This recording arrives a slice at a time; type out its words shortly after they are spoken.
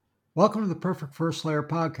Welcome to the Perfect First Layer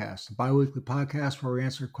podcast, a bi-weekly podcast where we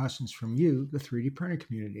answer questions from you, the 3D printing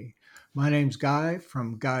community. My name's Guy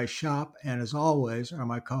from Guy's Shop, and as always are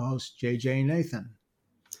my co-hosts JJ and Nathan.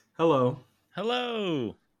 Hello.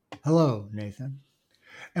 Hello. Hello, Nathan.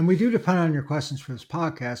 And we do depend on your questions for this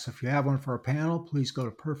podcast. So if you have one for our panel, please go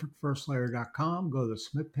to perfectfirstlayer.com, go to the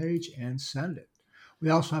submit page, and send it. We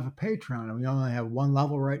also have a Patreon, and we only have one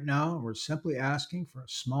level right now, and we're simply asking for a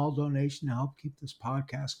small donation to help keep this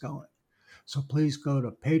podcast going. So please go to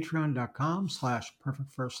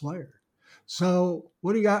patreon.com/perfectfirstlayer. So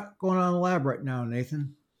what do you got going on in the lab right now,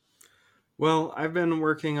 Nathan? Well, I've been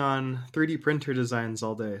working on 3D printer designs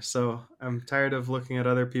all day, so I'm tired of looking at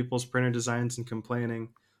other people's printer designs and complaining,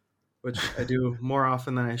 which I do more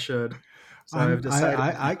often than I should. So I've decided...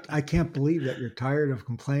 I can't believe that you're tired of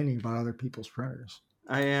complaining about other people's printers.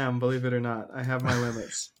 I am, believe it or not. I have my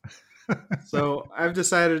limits. So I've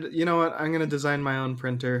decided, you know what, I'm going to design my own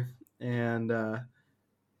printer, and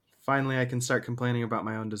finally I can start complaining about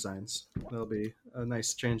my own designs. That'll be a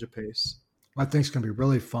nice change of pace. What I think is going to be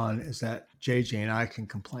really fun is that JJ and I can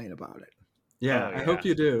complain about it. Yeah, I hope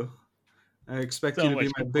you do. I expect you to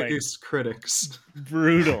be my biggest critics.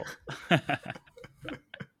 Brutal.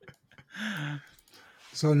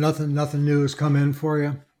 So nothing new has come in for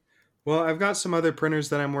you? Well, I've got some other printers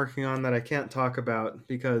that I'm working on that I can't talk about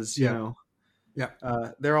because, you know,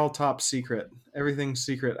 they're all top secret. Everything's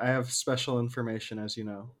secret. I have special information, as you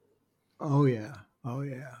know. Oh, yeah. Are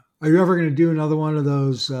you ever going to do another one of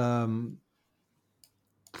those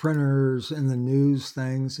printers in the news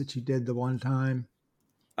things that you did the one time?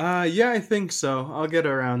 Yeah, I think so. I'll get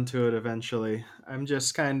around to it eventually. I'm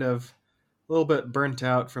just kind of a little bit burnt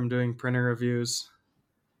out from doing printer reviews,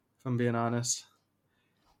 if I'm being honest.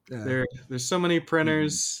 There's so many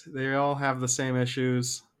printers. Mm-hmm. They all have the same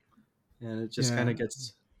issues, and it just kind of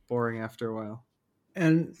gets boring after a while.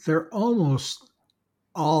 And they're almost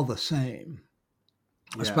all the same,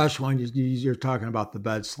 especially when you're talking about the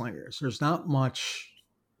bed slingers. There's not much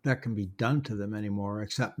that can be done to them anymore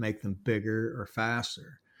except make them bigger or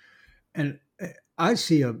faster. And I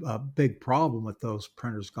see a big problem with those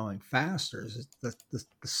printers going faster is the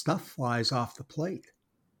stuff flies off the plate.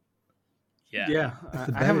 Yeah.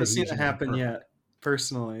 I haven't seen it happen yet,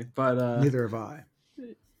 personally, but neither have I.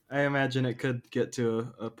 I imagine it could get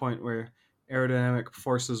to a point where aerodynamic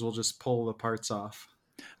forces will just pull the parts off.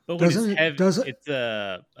 But when it's heavy,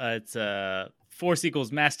 it's force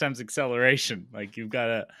equals mass times acceleration. Like you've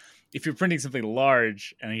got if you're printing something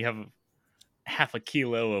large and you have half a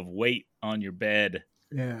kilo of weight on your bed,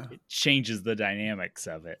 it changes the dynamics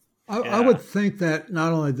of it. I would think that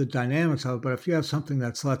not only the dynamics of it, but if you have something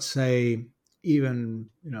that's, let's say, even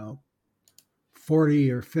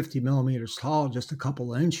 40 or 50 millimeters tall, just a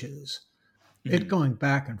couple inches, it going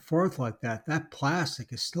back and forth like that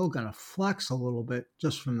plastic is still going to flex a little bit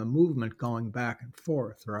just from the movement going back and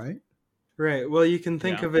forth, right? Right. Well, you can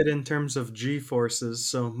think of it in terms of G forces.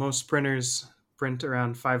 So most printers print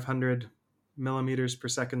around 500 millimeters per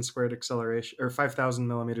second squared acceleration, or 5,000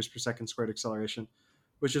 millimeters per second squared acceleration,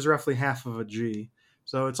 which is roughly half of a G.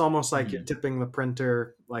 So it's almost like you're tipping the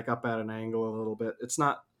printer like up at an angle a little bit. It's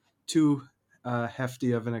not too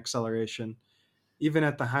hefty of an acceleration. Even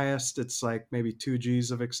at the highest, it's like maybe 2 Gs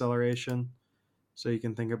of acceleration. So you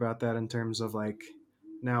can think about that in terms of like,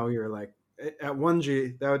 now you're like at 1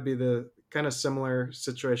 G, that would be the kind of similar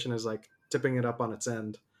situation as like tipping it up on its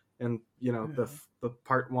end. And, the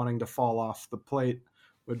part wanting to fall off the plate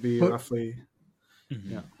would be roughly...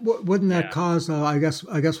 Yeah. Wouldn't that cause, though, I guess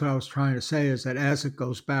what I was trying to say is that as it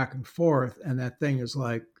goes back and forth and that thing is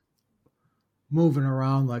like moving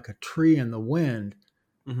around like a tree in the wind,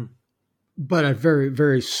 but at very,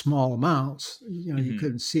 very small amounts, you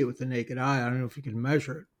couldn't see it with the naked eye. I don't know if you can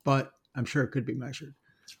measure it, but I'm sure it could be measured.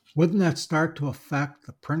 Wouldn't that start to affect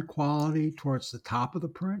the print quality towards the top of the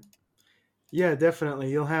print? Yeah, definitely.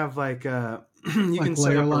 You'll have like, you like can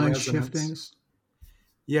set layer up line resonance. shiftings.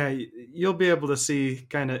 Yeah, you'll be able to see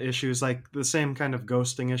kind of issues like the same kind of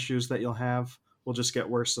ghosting issues that you'll have will just get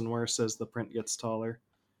worse and worse as the print gets taller.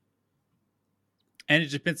 And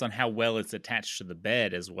it depends on how well it's attached to the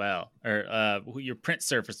bed as well. Or your print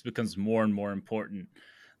surface becomes more and more important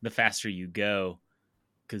the faster you go,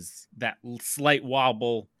 because that slight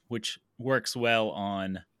wobble, which works well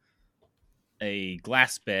on a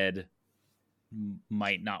glass bed,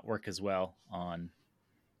 might not work as well on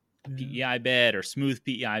PEI bed or smooth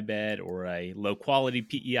PEI bed or a low quality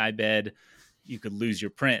PEI bed. You could lose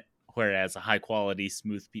your print, whereas a high quality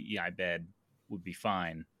smooth PEI bed would be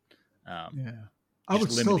fine. I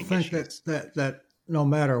would still think that no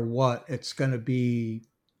matter what, there's going to be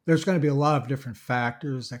a lot of different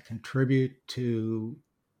factors that contribute to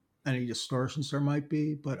any distortions there might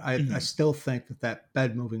be, but I still think that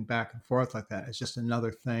bed moving back and forth like that is just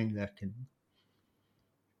another thing that can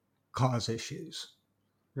cause issues.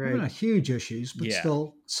 Right. Not huge issues, but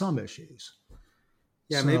still some issues.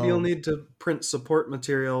 Yeah, maybe you'll need to print support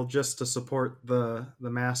material just to support the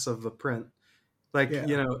mass of the print. Like,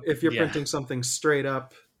 if you're printing something straight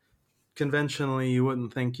up, conventionally, you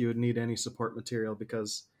wouldn't think you would need any support material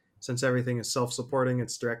because since everything is self-supporting,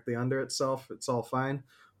 it's directly under itself, it's all fine.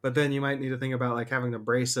 But then you might need to think about like having to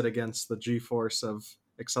brace it against the G-force of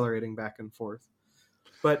accelerating back and forth.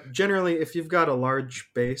 But generally, if you've got a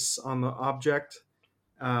large base on the object,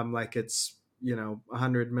 like it's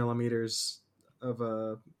 100 millimeters of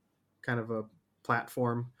a kind of a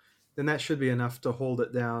platform, then that should be enough to hold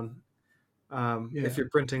it down. If you're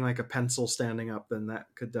printing like a pencil standing up, then that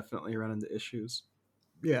could definitely run into issues.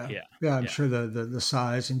 I'm sure the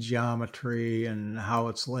size and geometry and how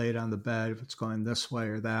it's laid on the bed, if it's going this way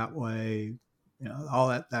or that way, all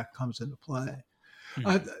that comes into play.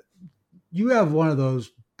 You have one of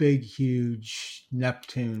those big, huge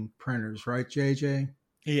Neptune printers, right, JJ?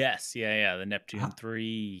 Yes, the Neptune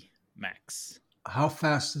 3 Max. How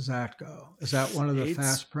fast does that go? Is that one of the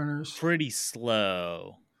fast printers? Pretty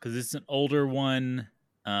slow because it's an older one.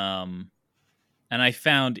 And I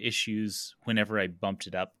found issues whenever I bumped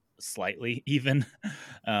it up slightly, even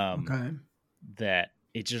that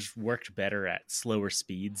it just worked better at slower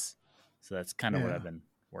speeds. So that's kind of what I've been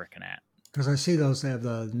working at. Because I see they have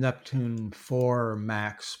the Neptune 4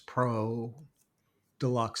 Max Pro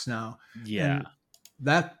Deluxe now. Yeah. And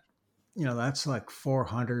that, that's like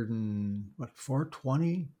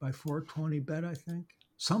 420 by 420 bed, I think.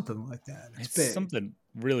 Something like that. It's big. Something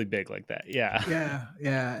really big like that. Yeah.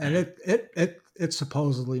 Yeah. And it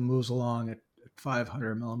supposedly moves along at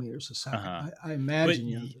 500 millimeters a second. I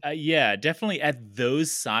imagine. But, definitely at those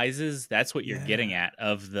sizes, that's what you're getting at.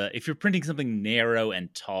 If you're printing something narrow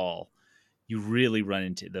and tall, you really run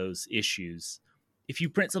into those issues. If you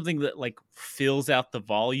print something that like fills out the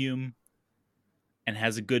volume and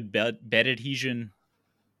has a good bed adhesion,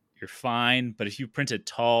 you're fine. But if you print a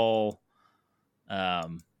tall,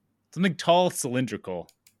 something tall, cylindrical,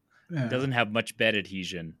 doesn't have much bed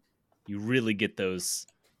adhesion, you really get those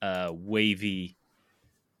wavy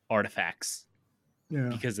artifacts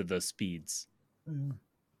because of those speeds.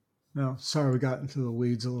 No, sorry we got into the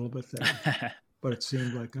weeds a little bit there, but it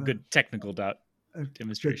seemed like a good technical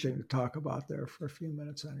demonstration. Good thing to talk about there for a few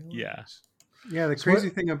minutes anyway. Yeah, the crazy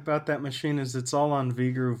thing about that machine is it's all on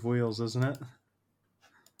V-groove wheels, isn't it?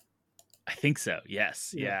 I think so,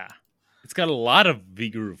 yes. Yeah. It's got a lot of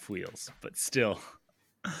V-groove wheels, but still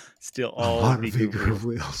all a lot of V-groove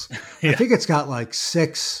wheels. I think it's got like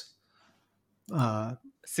six thumb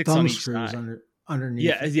screws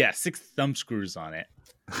underneath. Yeah, 6 thumb screws on it,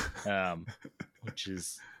 which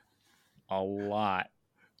is a lot.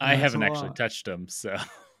 I haven't actually touched them, so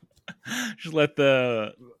just let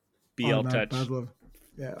the BL Touch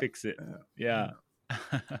fix it. Yeah.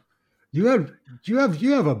 You have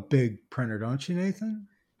a big printer, don't you, Nathan?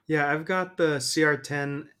 Yeah, I've got the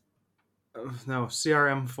CRM4.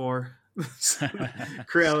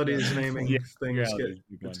 Creality is naming things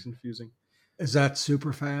it's confusing. Is that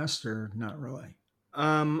super fast or not really?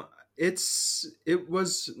 It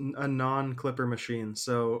was a non-clipper machine,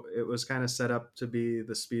 so it was kind of set up to be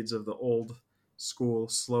the speeds of the old school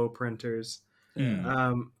slow printers.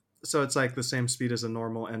 So it's like the same speed as a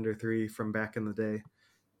normal Ender 3 from back in the day.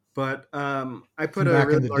 But I put back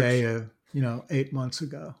in the day, 8 months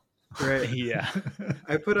ago. Right. Yeah.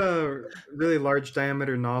 I put a really large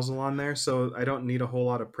diameter nozzle on there, so I don't need a whole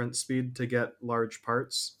lot of print speed to get large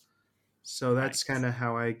parts. So that's kind of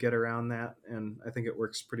how I get around that, and I think it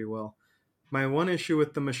works pretty well. My one issue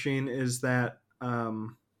with the machine is that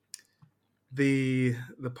the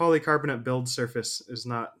polycarbonate build surface is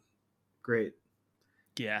not great.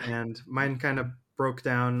 Yeah. And mine kind of broke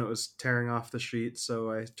down. It was tearing off the sheet,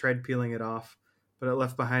 so I tried peeling it off, but it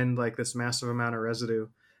left behind like this massive amount of residue.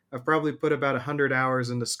 I've probably put about 100 hours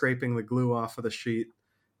into scraping the glue off of the sheet,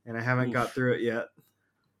 and I haven't got through it yet.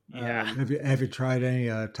 Yeah. Have you tried any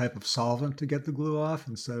type of solvent to get the glue off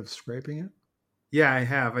instead of scraping it? Yeah, I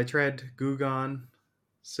have. I tried Goo Gone,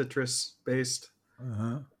 citrus-based.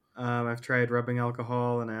 I've tried rubbing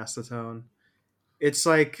alcohol and acetone. It's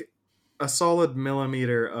like a solid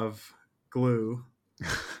millimeter of glue.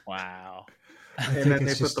 Wow. And then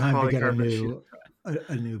they put the polycarbonate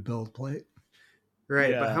a new build plate.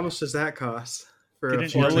 Right, but how much does that cost? For a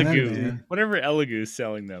Elegoo, whatever Elegoo is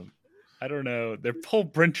selling them. I don't know. Their whole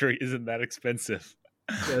printer isn't that expensive.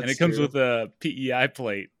 And it comes with a PEI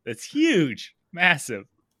plate that's huge, massive.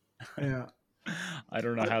 Yeah. I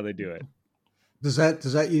don't know how they do it. Does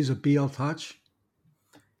that use a BL Touch?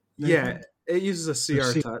 Yeah, it uses a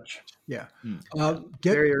CR CR Touch. Yeah.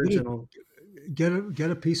 Very original. Get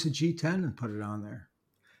a piece of G10 and put it on there.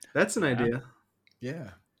 That's an idea.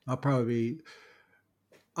 Yeah. I'll probably be.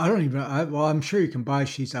 I don't even. I'm sure you can buy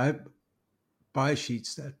sheets. I buy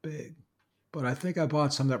sheets that big, but I think I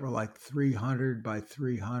bought some that were like 300 by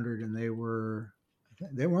 300, and they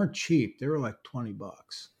weren't cheap. They were like $20.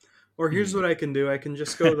 Or here's what I can do. I can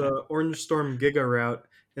just go the Orange Storm Giga route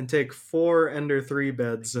and take 4 Ender 3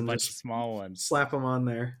 beds and just small ones. Slap them on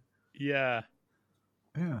there. Yeah.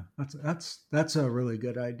 Yeah, that's a really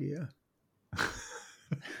good idea.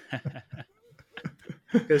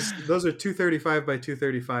 Because those are 235 by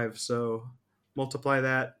 235, so multiply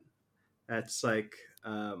that. That's like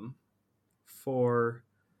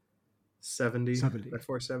 470 by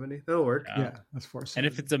 470. That'll work. Yeah, that's 470. And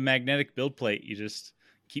if it's a magnetic build plate, you just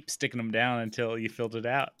keep sticking them down until you filled it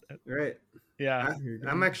out. Right. Yeah.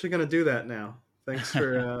 I'm actually going to do that now. Thanks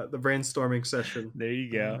for the brainstorming session. There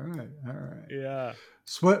you go. All right. Yeah.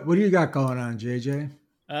 So what do you got going on, JJ?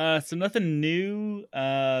 So nothing new.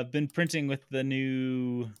 Been printing with the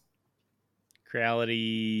new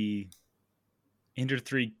Creality Ender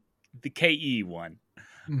 3, the KE one.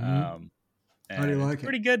 Mm-hmm. How do you like it?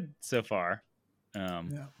 Pretty good so far.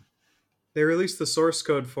 Yeah. They released the source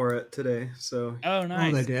code for it today, so. Oh,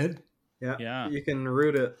 nice. Oh, they did? Yeah. You can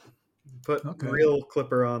root it. Put real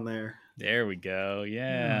clipper on there. There we go.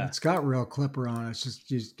 Yeah. It's got real clipper on it. It's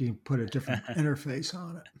just you can put a different interface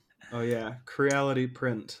on it. Oh yeah, Creality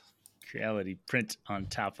print on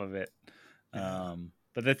top of it. But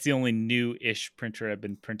that's the only new-ish printer I've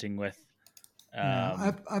been printing with.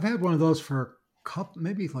 I've had one of those for a couple,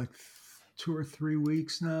 maybe like 2 or 3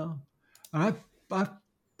 weeks now, and I've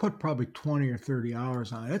put probably 20 or 30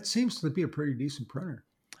 hours on it. It seems to be a pretty decent printer.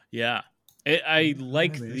 Yeah. I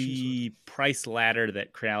like the price ladder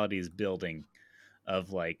that Creality is building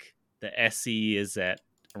of like the SE is at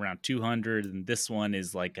around 200 and this one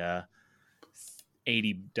is like a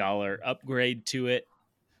 $80 upgrade to it.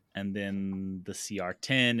 And then the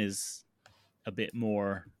CR10 is a bit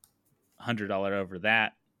more $100 over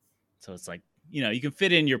that. So it's like, you can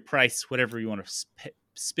fit in your price, whatever you want to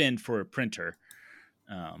spend for a printer,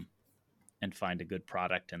 and find a good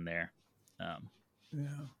product in there.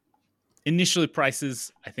 Initially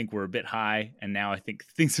prices I think were a bit high, and now I think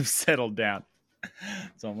things have settled down.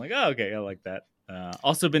 So I'm like, oh, okay, I like that.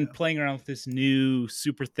 Also been playing around with this new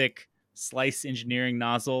super thick slice engineering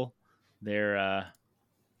nozzle. They're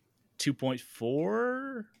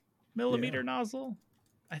 2.4 millimeter nozzle,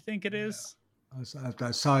 I think it is. I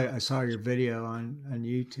saw your video on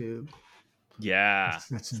YouTube. Yeah,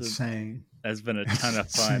 that's insane. That's been a ton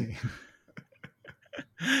of fun.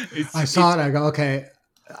 I saw it. I go, okay,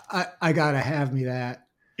 I gotta have me that.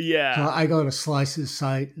 Yeah. So I go to Slice's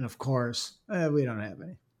site, and of course, we don't have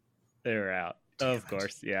any. They're out. Damn of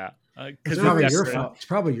course, yeah. It's probably your fault. It's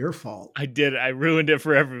probably your fault. I ruined it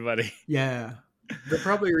for everybody. Yeah. They'll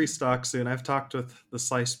probably restock soon. I've talked with the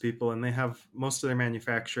Slice people, and they have most of their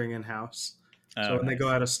manufacturing in-house. So when they go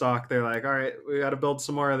out of stock, they're like, all right, we got to build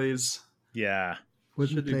some more of these. Yeah.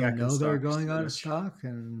 Wouldn't they know they're going out of stock?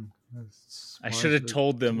 And I should have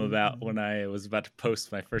told them about when I was about to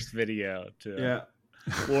post my first video.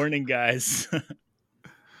 Warning, guys.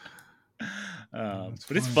 But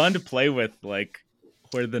it's fun to play with, like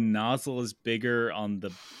where the nozzle is bigger on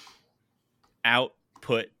the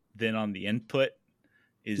output than on the input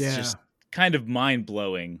is just kind of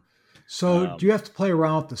mind-blowing. So do you have to play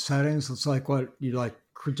around with the settings? It's like what you like,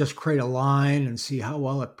 just create a line and see how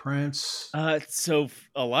well it prints. So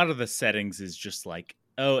a lot of the settings is just like,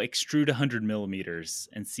 extrude 100 millimeters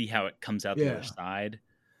and see how it comes out the other side.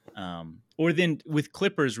 Or then with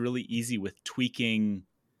clippers, really easy with tweaking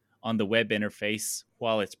on the web interface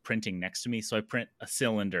while it's printing next to me. So I print a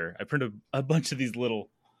cylinder. I print a bunch of these little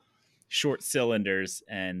short cylinders,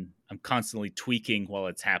 and I'm constantly tweaking while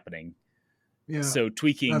it's happening. Yeah. So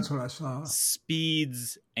tweaking that's what I saw.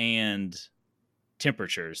 Speeds and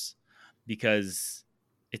temperatures, because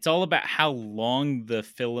it's all about how long the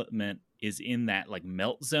filament is in that like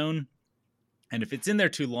melt zone. And if it's in there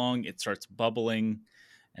too long, it starts bubbling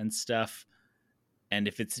and stuff. And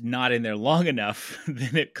if it's not in there long enough,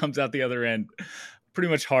 then it comes out the other end pretty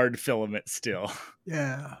much hard filament still.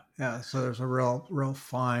 Yeah. So there's a real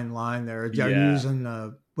fine line there. Are you using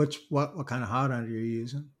what kind of hot end are you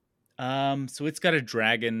using? So it's got a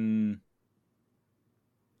Dragon,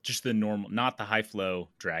 just the normal, not the high flow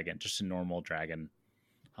Dragon, just a normal Dragon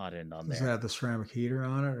hot end on there. Does it have the ceramic heater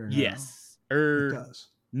on it or no? Yes. It does.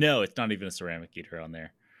 No, it's not even a ceramic heater on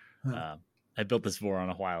there. Huh. I built this Voron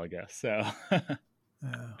a while ago, so.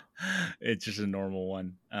 It's just a normal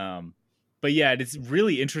one. But yeah, it's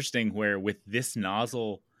really interesting where with this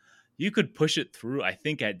nozzle, you could push it through, I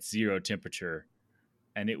think, at 0 temperature,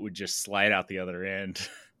 and it would just slide out the other end.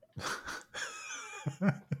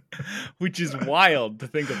 Which is wild to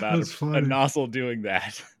think about a nozzle doing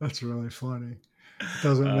that. That's really funny. It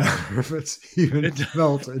doesn't matter if it's even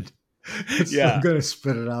melted. It's still going to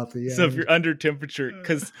spit it out the end. So if you're under temperature,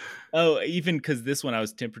 because this one I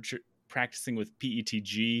was practicing with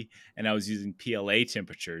PETG and I was using PLA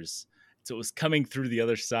temperatures. So it was coming through the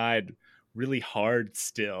other side really hard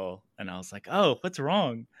still. And I was like, oh, what's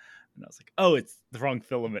wrong? And I was like, oh, it's the wrong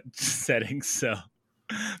filament setting. So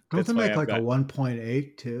don't they make like a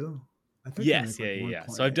 1.8 too? I think yes, yeah.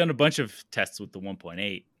 So I've done a bunch of tests with the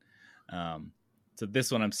 1.8. So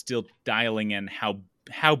this one I'm still dialing in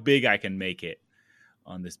how big I can make it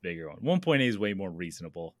on this bigger one. 1.8 is way more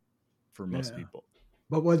reasonable for most people.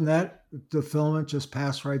 But wouldn't the filament just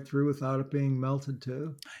pass right through without it being melted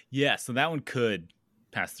too? Yeah, so that one could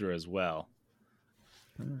pass through as well.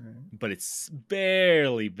 All right. But it's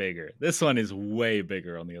barely bigger. This one is way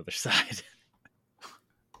bigger on the other side.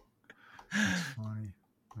 That's funny.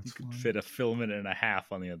 You could fit a filament and a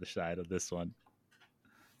half on the other side of this one.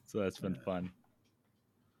 So that's been fun.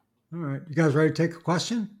 All right. You guys ready to take a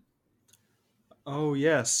question? Oh,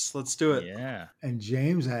 yes. Let's do it. Yeah. And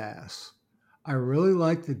James asks, I really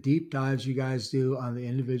like the deep dives you guys do on the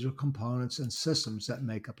individual components and systems that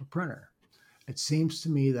make up a printer. It seems to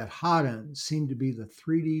me that hot ends seem to be the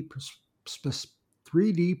 3D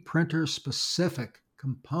printer specific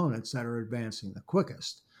components that are advancing the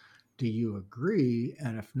quickest. Do you agree?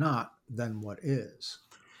 And if not, then what is?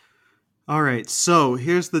 All right. So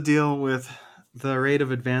here's the deal with the rate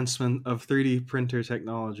of advancement of 3D printer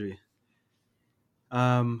technology.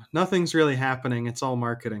 Nothing's really happening. It's all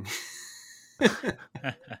marketing. At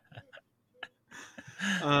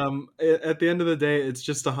the end of the day, it's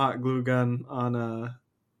just a hot glue gun on a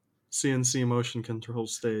CNC motion control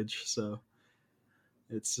stage. So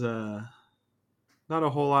it's not a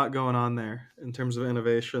whole lot going on there in terms of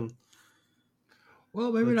innovation.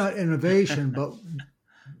 Well, maybe not innovation, but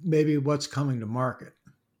maybe what's coming to market.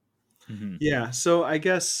 Mm-hmm. Yeah. So I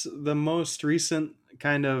guess the most recent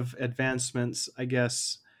kind of advancements, I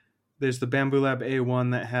guess there's the Bamboo Lab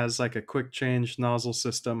A1 that has like a quick change nozzle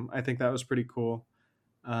system. I think that was pretty cool.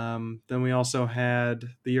 Then we also had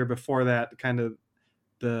the year before that kind of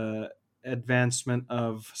the advancement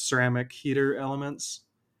of ceramic heater elements,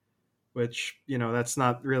 which, that's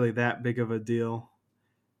not really that big of a deal.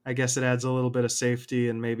 I guess it adds a little bit of safety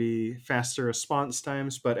and maybe faster response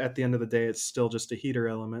times, but at the end of the day, it's still just a heater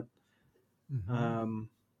element. Mm-hmm.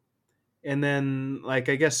 And then, I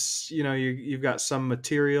guess, you've got some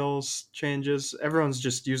materials changes. Everyone's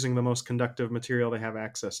just using the most conductive material they have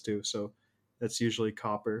access to, so that's usually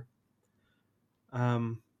copper. I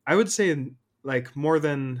would say, more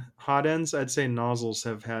than hot ends, I'd say nozzles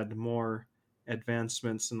have had more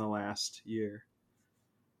advancements in the last year.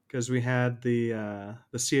 Because we had the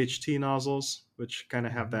CHT nozzles, which kind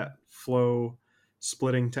of have that flow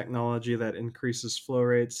splitting technology that increases flow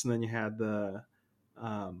rates, and then you had the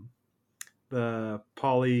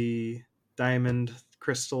poly diamond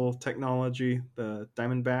crystal technology, the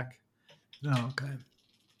Diamondback. Oh, okay.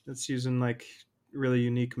 That's using really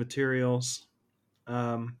unique materials,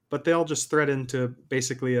 but they all just thread into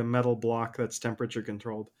basically a metal block that's temperature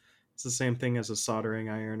controlled. It's the same thing as a soldering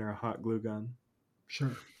iron or a hot glue gun.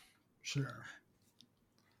 Sure.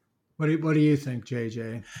 What do you think,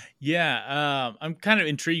 JJ? Yeah, I'm kind of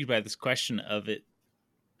intrigued by this question of it.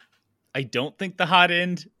 I don't think the hot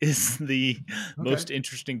end is the most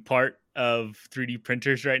interesting part of 3D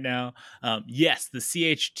printers right now. Yes, the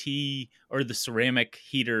CHT or the ceramic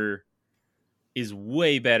heater is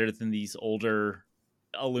way better than these older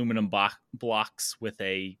aluminum blocks with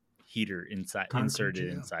a heater inserted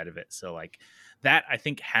inside of it. So that I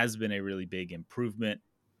think has been a really big improvement.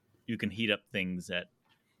 You can heat up things at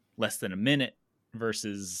less than a minute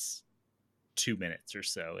versus 2 minutes or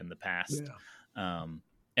so in the past. Yeah.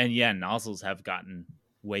 And yeah, nozzles have gotten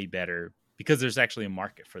way better because there's actually a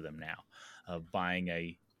market for them now. Buying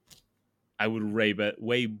I would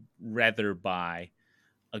way rather buy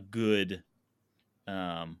a good.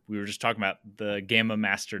 We were just talking about the Gamma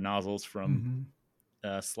Master nozzles from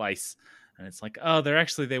Slice, and it's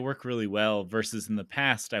they work really well. Versus in the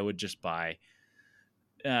past, I would just buy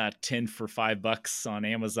 10 for $5 on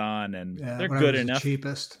Amazon, and they're good enough.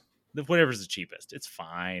 Cheapest, whatever's the cheapest, it's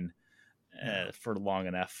fine for long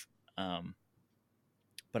enough.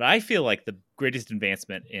 But I feel like the greatest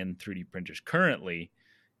advancement in 3D printers currently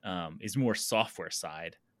is more software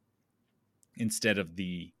side instead of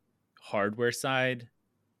the hardware side.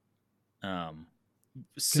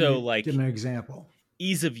 So give me an example.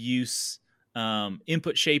 Ease of use,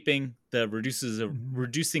 input shaping,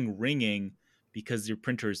 reducing ringing because your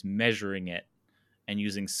printer is measuring it and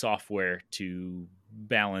using software to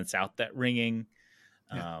balance out that ringing,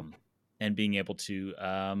 and being able to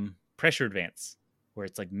pressure advance, where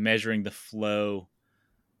it's like measuring the flow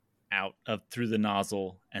out of through the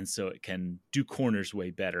nozzle, and so it can do corners way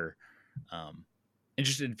better, and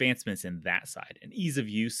just advancements in that side. And ease of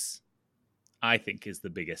use, I think, is the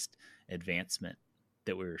biggest advancement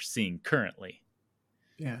that we're seeing currently.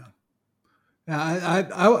 Yeah,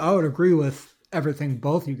 I would agree with everything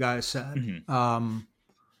both you guys said. Mm-hmm.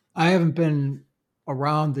 I haven't been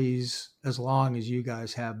around these as long as you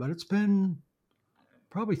guys have, but it's been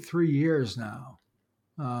probably 3 years now.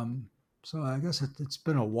 So I guess it's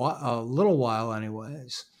been a little while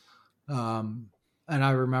anyways. And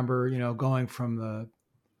I remember, going from the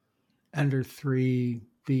Ender 3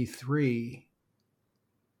 V3,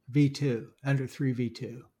 V2, Ender 3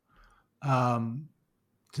 V2,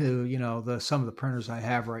 to, some of the printers I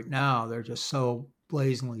have right now. They're just so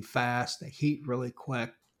blazingly fast. They heat really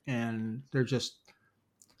quick, and they just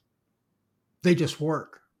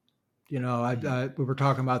work. We were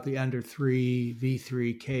talking about the Ender 3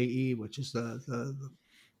 V3 KE, which is the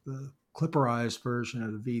clipperized version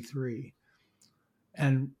of the V3.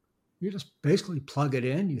 And you just basically plug it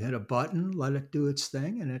in, you hit a button, let it do its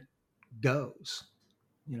thing, and it goes.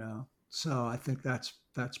 So I think that's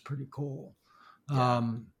pretty cool.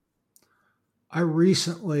 Yeah. I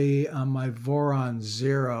recently, on my Voron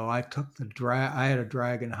Zero, I took I had a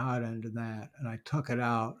Dragon hot end in that, and I took it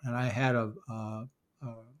out, and I had a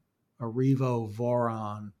Revo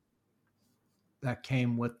Voron that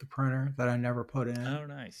came with the printer that I never put in. Oh,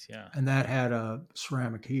 nice. Yeah. And that had a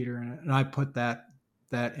ceramic heater in it. And I put that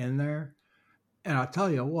in there. And I'll tell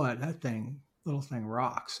you what, little thing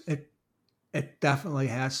rocks. It definitely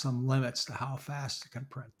has some limits to how fast it can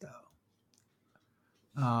print, though.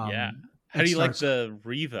 Yeah. How do you like the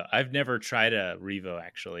Revo? I've never tried a Revo,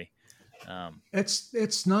 actually.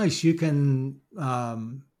 It's nice. You can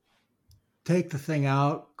take the thing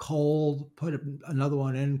out cold, put another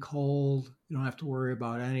one in cold. You don't have to worry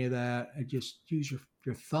about any of that. And just use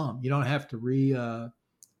your thumb. You don't have to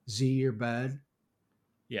Z your bed.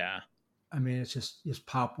 Yeah. I mean, it's just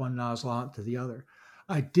pop one nozzle out to the other.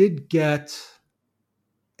 I did get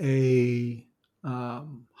a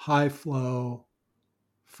high flow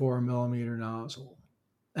 4mm nozzle,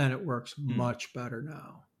 and it works much better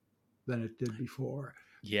now than it did before.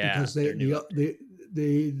 Yeah, because the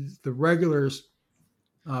regular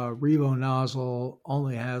Revo nozzle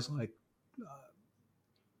only has like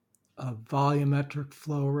a volumetric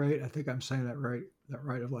flow rate. I think I'm saying that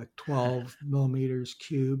right of like 12 millimeters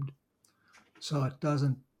cubed. So it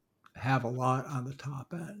doesn't have a lot on the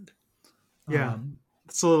top end. Yeah,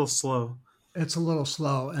 it's a little slow. It's a little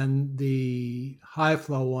slow, and the high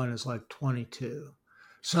flow one is like 22.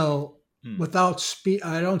 So without speed,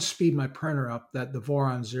 I don't speed my printer up. That the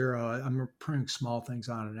Voron Zero, I'm printing small things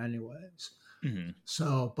on it anyways. Mm-hmm.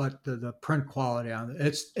 So, but the print quality on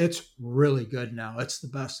it, it's really good now. It's the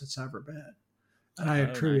best it's ever been, and I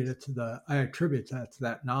attribute it to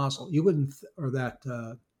that nozzle. You wouldn't, or that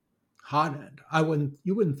hot end.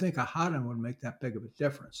 You wouldn't think a hot end would make that big of a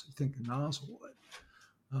difference. You think the nozzle would,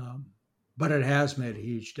 but it has made a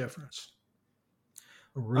huge difference.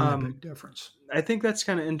 A really big difference. I think that's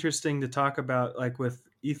kind of interesting to talk about. Like with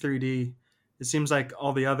E3D, it seems like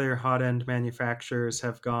all the other hot end manufacturers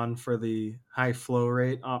have gone for the high flow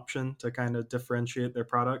rate option to kind of differentiate their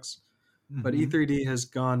products. Mm-hmm. But E3D has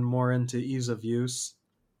gone more into ease of use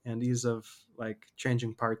and ease of like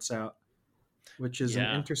changing parts out, which is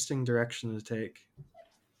an interesting direction to take.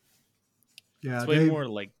 Yeah, it's way more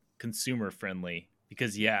like consumer friendly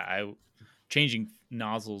because changing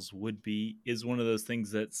nozzles is one of those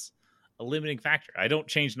things that's a limiting factor. I don't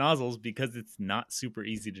change nozzles because it's not super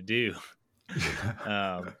easy to do.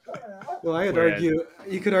 Well,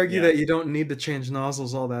 you could argue that you don't need to change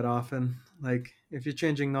nozzles all that often. Like if you're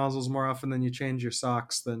changing nozzles more often than you change your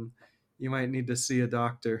socks, then you might need to see a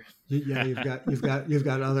doctor. Yeah, you've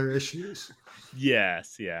got other issues.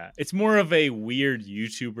 Yes, yeah. It's more of a weird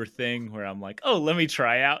YouTuber thing where I'm like, oh, let me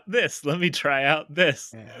try out this. Let me try out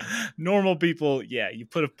this. Yeah. Normal people, you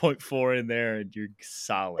put a 0.4 in there and you're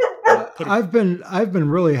solid. I've been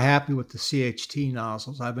really happy with the CHT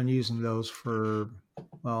nozzles. I've been using those for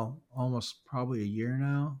almost probably a year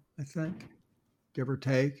now, I think, give or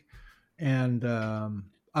take. And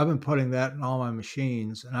I've been putting that in all my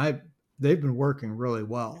machines, and they've been working really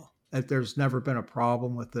well. There's never been a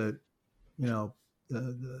problem with it. The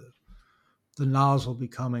nozzle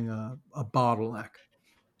becoming a bottleneck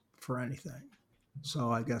for anything.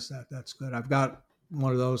 So I guess that's good. I've got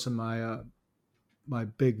one of those in my my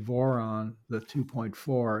big Voron, the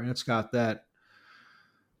 2.4, and it's got that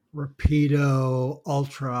Rapido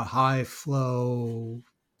ultra high flow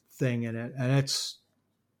thing in it, and it's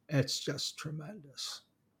just tremendous.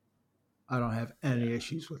 I don't have any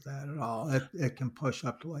issues with that at all. It can push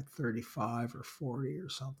up to like 35 or 40 or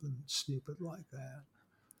something stupid like that.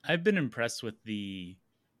 I've been impressed with the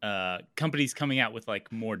companies coming out with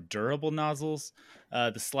like more durable nozzles.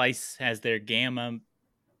 The Slice has their Gamma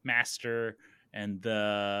Master, and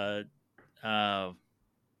the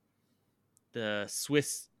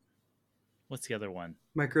Swiss. What's the other one?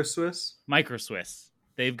 Micro Swiss.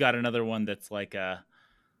 They've got another one that's like a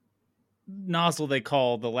nozzle they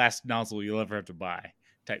call the last nozzle you'll ever have to buy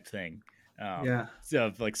type thing.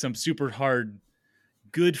 So like some super hard,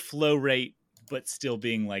 good flow rate, but still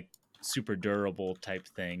being like super durable type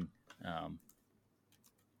thing.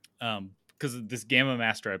 Because of this Gamma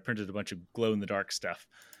Master, I printed a bunch of glow in the dark stuff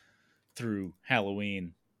through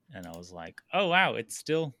Halloween, and I was like, oh wow, it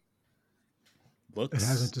still looks, it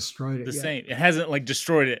hasn't destroyed it the yet. same. It hasn't like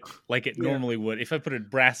destroyed it like it normally would. If I put a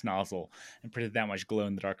brass nozzle and printed that much glow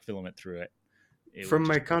in the dark filament through it. From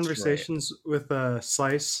my conversations with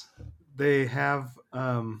Slice, they have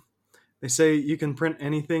they say you can print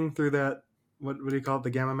anything through that, what do you call it, the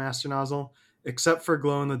Gamma Master nozzle, except for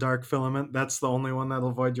glow in the dark filament. That's the only one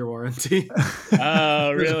that'll void your warranty.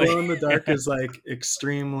 Oh, really? Glow in the dark is like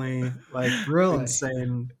extremely like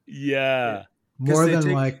insane. Yeah. More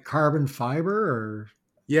than like carbon fiber, or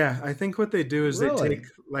yeah, I think what they do is they take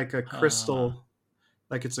like a crystal,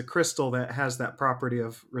 like it's a crystal that has that property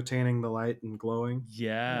of retaining the light and glowing.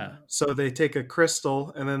 Yeah. So they take a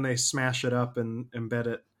crystal and then they smash it up and embed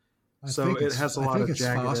it. So it has a lot of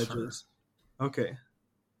jagged edges. Okay.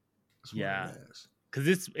 Yeah.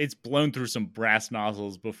 Because it's blown through some brass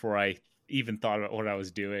nozzles before I even thought about what I was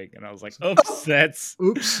doing, and I was like, oops,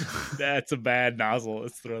 that's a bad nozzle.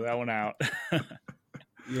 Let's throw that one out.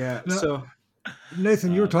 Yeah. So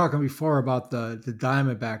Nathan, you were talking before about the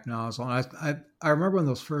Diamondback nozzle, and I remember when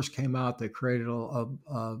those first came out, they created a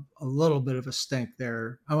little bit of a stink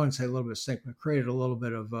there. I wouldn't say a little bit of stink, but created a little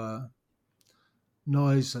bit of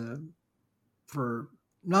noise for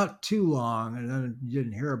not too long, and then you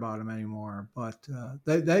didn't hear about them anymore. But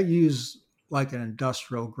they use like an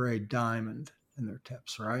industrial grade diamond in their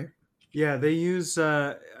tips, right? Yeah, they use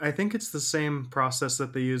I think it's the same process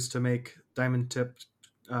that they use to make diamond tipped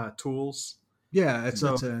tools. Yeah, it's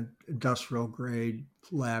an industrial grade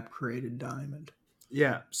lab created diamond.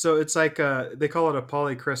 Yeah, so it's like they call it a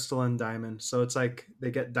polycrystalline diamond. So it's like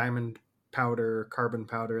they get diamond powder, carbon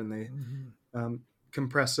powder, and they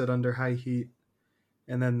compress it under high heat,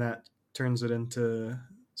 and then that turns it into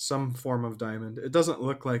some form of diamond. It doesn't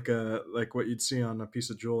look like what you'd see on a piece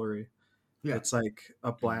of jewelry. Yeah. It's like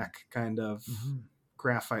a black kind of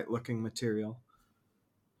graphite looking material.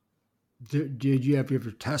 Have you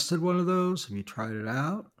ever tested one of those? Have you tried it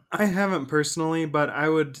out? I haven't personally, but I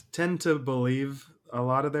would tend to believe a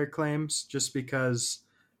lot of their claims just because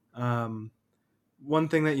one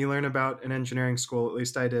thing that you learn about in engineering school, at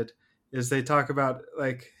least I did, is they talk about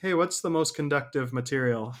like, hey, what's the most conductive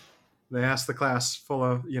material? They ask the class full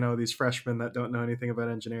of, these freshmen that don't know anything about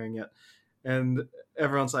engineering yet. And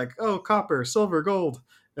everyone's like, oh, copper, silver, gold.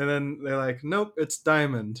 And then they're like, nope, it's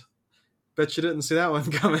diamond. Bet you didn't see that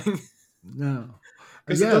one coming. No.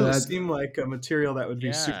 Because it doesn't seem like a material that would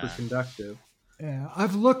be super conductive. Yeah,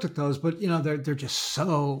 I've looked at those, but they're just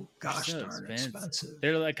so darn expensive.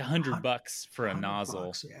 They're like $100 for a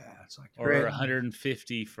nozzle. Yeah, it's like or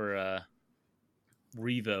 $150 for a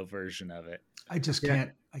Revo version of it. I just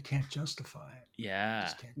can't. I can't justify it. Yeah.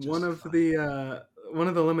 One of the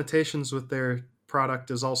limitations with their product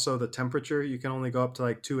is also the temperature. You can only go up to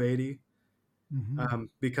like 280,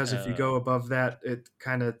 because if you go above that, it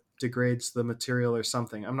kind of degrades the material or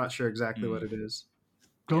something. I'm not sure exactly what it is.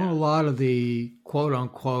 Don't a lot of the quote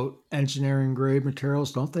unquote engineering grade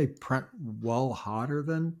materials, don't they print well hotter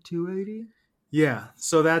than 280? Yeah,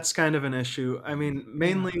 so that's kind of an issue. I mean,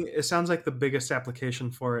 mainly it sounds like the biggest application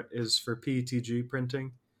for it is for PETG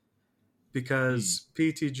printing, because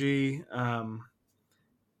PETG,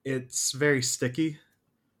 it's very sticky.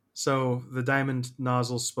 So the diamond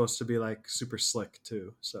nozzle is supposed to be like super slick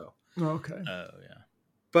too. So okay. Oh yeah.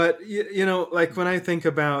 But like when I think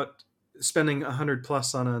about spending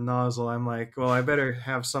 $100+ on a nozzle, I'm like, well, I better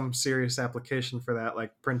have some serious application for that,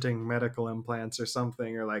 like printing medical implants or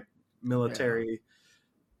something, or like military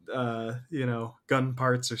gun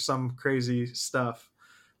parts or some crazy stuff.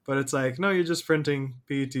 But it's like, no, you're just printing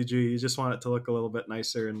PETG. You just want it to look a little bit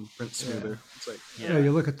nicer and print smoother. It's like,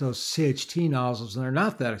 you look at those CHT nozzles, and they're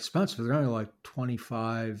not that expensive. They're only like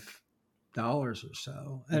 $25 or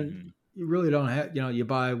so, and you really don't have. You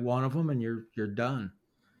buy one of them and you're done.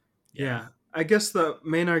 Yeah. I guess the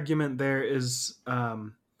main argument there is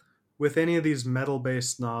with any of these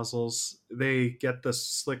metal-based nozzles, they get the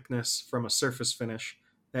slickness from a surface finish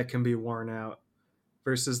that can be worn out.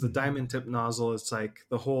 Versus the diamond tip nozzle, it's like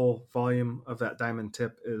the whole volume of that diamond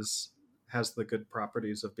tip has the good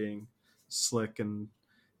properties of being slick and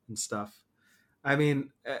stuff. I mean,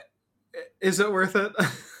 is it worth it?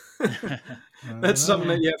 That's something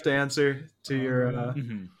that you have to answer to your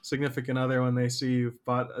significant other when they see you've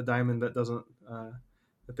bought a diamond that doesn't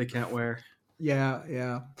that they can't wear.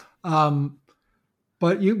 Yeah.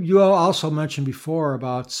 But you also mentioned before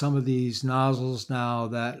about some of these nozzles now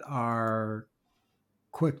that are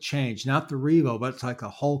quick change, not the Revo, but it's like a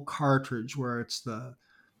whole cartridge where it's the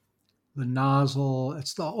nozzle,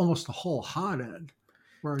 it's almost the whole hot end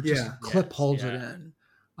where just a clip holds it in.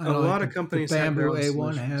 A lot of companies, the Bamboo have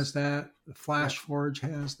A1 has that. The Flash Forge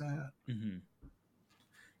has that.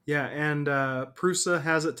 Yeah, and Prusa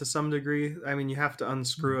has it to some degree. I mean, you have to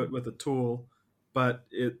unscrew it with a tool, but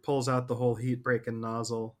it pulls out the whole heat break and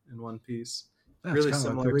nozzle in one piece. That's really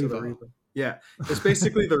similar to the Revo. Yeah, it's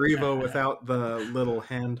basically the Revo without the little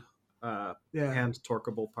hand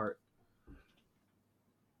torqueable part.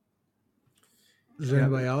 Does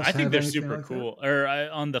anybody else? I think they're super cool. Or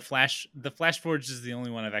on the Flash Forge is the only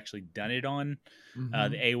one I've actually done it on.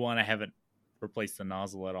 The A1, I haven't replaced the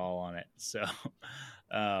nozzle at all on it. So,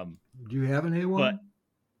 do you have an A1? But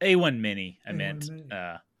A1 Mini, I meant.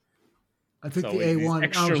 I think the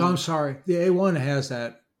A1. I'm sorry, the A1 has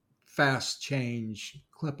that fast change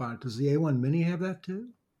clip on it. Does the A1 Mini have that too?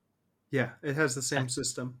 Yeah, it has the same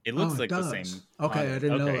system. It looks like the same. Okay, I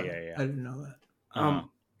didn't know that. Yeah. I didn't know that.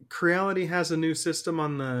 Creality has a new system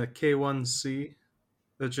on the K1C,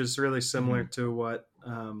 which is really similar to what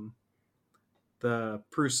the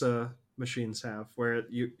Prusa machines have, where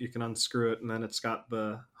you can unscrew it and then it's got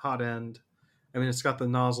the hot end. I mean, it's got the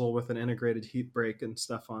nozzle with an integrated heat break and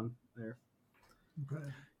stuff on there. Okay.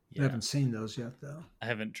 I haven't seen those yet, though. I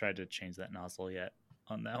haven't tried to change that nozzle yet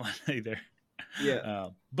on that one either. Yeah.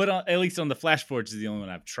 But at least on the Flash Forge is the only one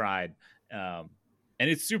I've tried. And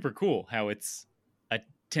it's super cool how it's a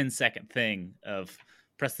 10-second thing of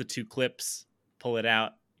press the two clips, pull it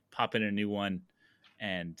out, pop in a new one,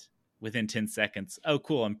 and within 10 seconds, oh,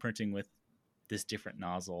 cool, I'm printing with this different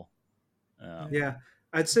nozzle. Yeah.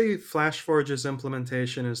 I'd say Flash Forge's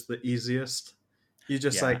implementation is the easiest. You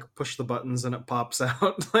just push the buttons and it pops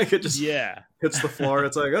out. Like it just hits the floor.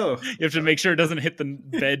 It's like, oh. You have to make sure it doesn't hit the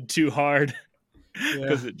bed too hard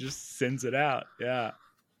because it just sends it out. Yeah.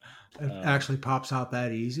 It actually pops out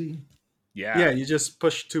that easy? Yeah. Yeah, you just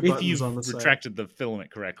push two buttons on the side. If you've retracted the filament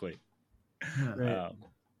correctly. Right.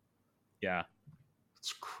 Yeah.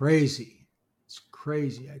 It's crazy. It's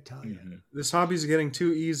crazy, I tell you. This hobby's getting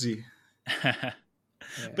too easy. But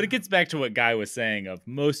it gets back to what Guy was saying of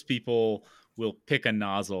most people will pick a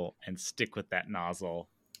nozzle and stick with that nozzle.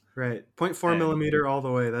 Right. 0.4 millimeter all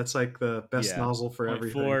the way. That's like the best nozzle for 0.4,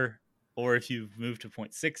 everything. Or if you've moved to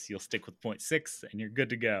 0.6, you'll stick with 0.6 and you're good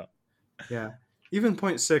to go. Yeah. Even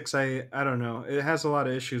 0.6, I don't know. It has a lot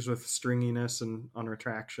of issues with stringiness and on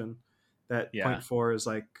retraction that 0.4 is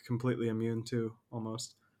like completely immune to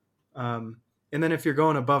almost. And then if you're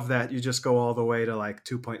going above that, you just go all the way to like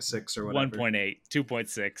 2.6 or whatever. 1.8,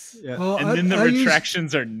 2.6. Yeah. Well, and then the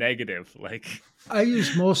retractions are negative. Like I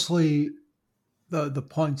use mostly the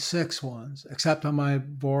 0.6 ones, except on my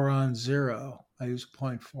Boron Zero. I use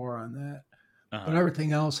 0.4 on that. But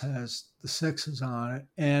everything else has the 6s on it.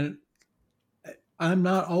 And I'm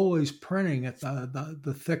not always printing at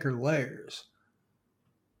the thicker layers.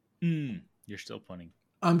 You're still printing.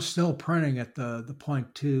 I'm still printing at the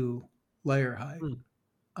 0.2 layer height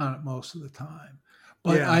on it most of the time.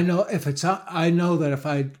 But I know I know that if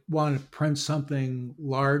I want to print something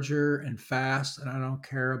larger and fast, and I don't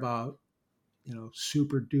care about,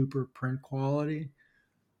 super duper print quality,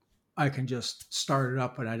 I can just start it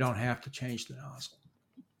up and I don't have to change the nozzle.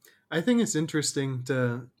 I think it's interesting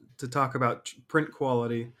to talk about print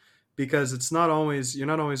quality because you're not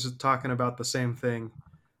always talking about the same thing.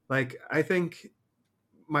 Like I think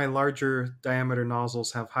my larger diameter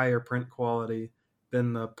nozzles have higher print quality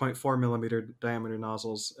than the 0.4 millimeter diameter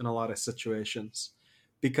nozzles in a lot of situations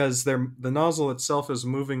because the nozzle itself is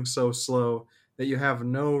moving so slow that you have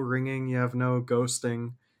no ringing, you have no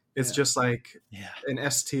ghosting. It's just like an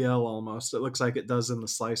STL almost. It looks like it does in the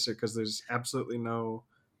slicer because there's absolutely no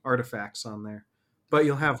artifacts on there. But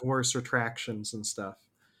you'll have worse retractions and stuff.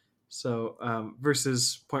 So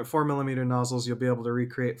versus 0.4 millimeter nozzles, you'll be able to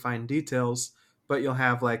recreate fine details, but you'll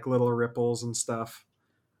have like little ripples and stuff,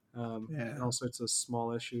 and all sorts of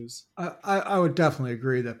small issues. I would definitely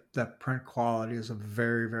agree that print quality is a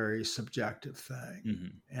very, very subjective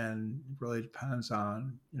thing, and really depends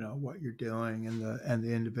on what you're doing and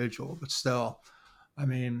the individual. But still, I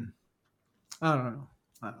mean, I don't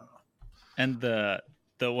know. And the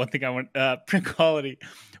one thing I want, print quality,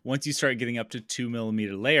 once you start getting up to 2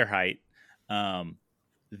 millimeter layer height, and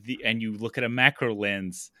you look at a macro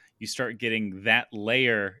lens, you start getting that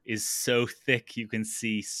layer is so thick you can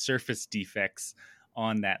see surface defects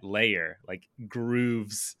on that layer, like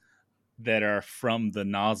grooves that are from the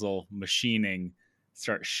nozzle machining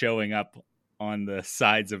start showing up on the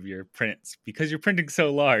sides of your prints because you're printing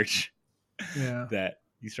so large that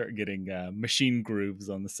you start getting machine grooves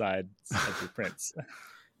on the sides of your prints.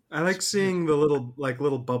 I like seeing the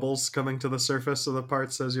little bubbles coming to the surface of the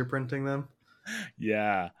parts as you're printing them.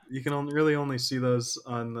 Yeah, you can really only see those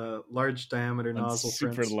on the large diameter nozzle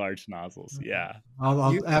super prints. large nozzles. Yeah.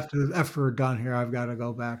 After we're done here, I've got to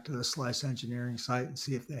go back to the Slice Engineering site and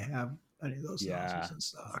see if they have any of those nozzles in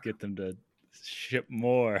stock. Let's get them to ship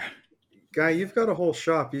more. Guy, you've got a whole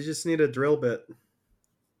shop. You just need a drill bit.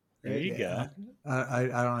 There you go. I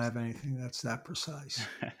don't have anything that's that precise.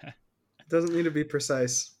 It doesn't need to be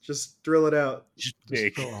precise. Just drill it out. Just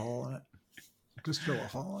drill a hole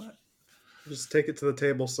in it. Just take it to the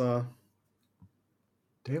table saw.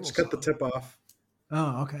 Just cut the tip off.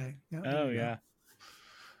 Oh, okay. Yeah.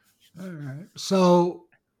 All right. So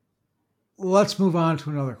let's move on to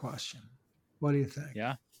another question. What do you think?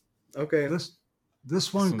 Yeah. Okay.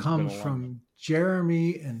 This one comes from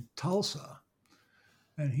Jeremy in Tulsa.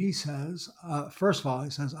 And he says, first of all,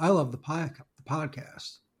 I love the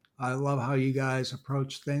podcast. I love how you guys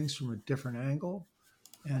approach things from a different angle,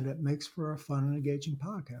 and it makes for a fun and engaging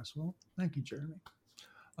podcast. Well, thank you, Jeremy.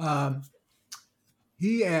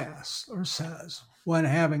 He asks or says, when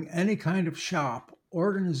having any kind of shop,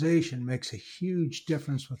 organization makes a huge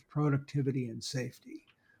difference with productivity and safety,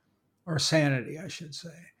 or sanity, I should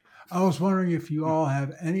say. I was wondering if you all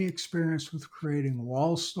have any experience with creating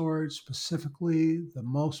wall storage. Specifically, the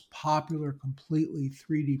most popular completely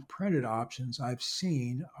 3D printed options I've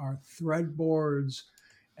seen are thread boards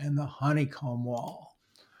and the honeycomb wall.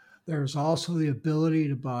 There's also the ability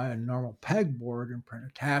to buy a normal pegboard and print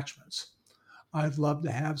attachments. I'd love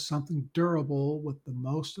to have something durable with the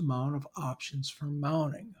most amount of options for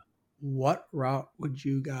mounting. What route would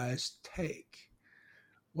you guys take?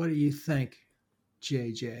 What do you think,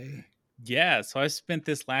 JJ? Yeah, so I spent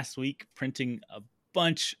this last week printing a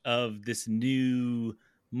bunch of this new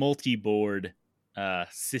multi-board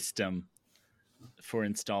system for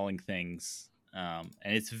installing things, and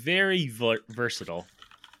it's very versatile.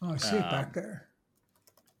 Oh, I see it back there.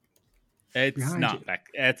 It's Behind not you. back.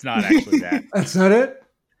 It's not actually that. That's not it.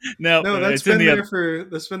 No, that's been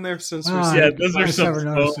there since we started. Those are some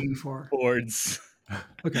foam before. boards.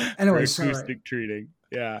 Okay. Anyway, acoustic treating.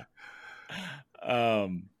 Yeah.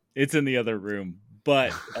 It's in the other room,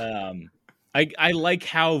 but I like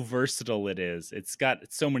how versatile it is. It's got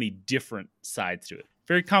so many different sides to it.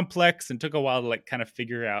 Very complex, and took a while to kind of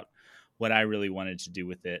figure out what I really wanted to do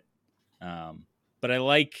with it. But I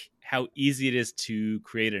like how easy it is to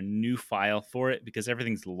create a new file for it because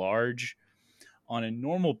everything's large. On a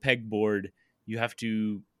normal pegboard, you have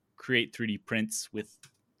to create 3D prints with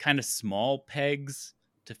kind of small pegs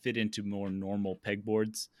to fit into more normal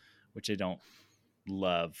pegboards, which I don't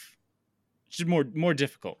love. It's just more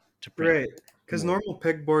difficult to print. Right, because normal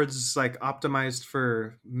pegboards is optimized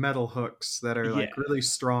for metal hooks that are really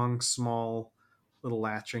strong, small, little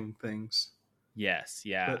latching things. Yes,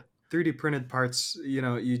 yeah. But 3D printed parts, you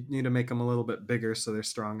need to make them a little bit bigger so they're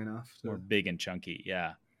strong enough. More big and chunky,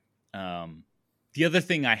 yeah. The other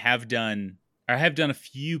thing I have done a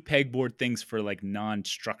few pegboard things for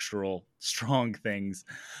non-structural strong things,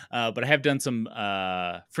 but I have done some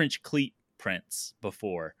French cleat prints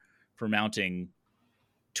before for mounting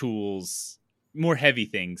tools, more heavy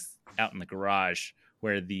things out in the garage,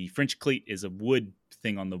 where the French cleat is a wood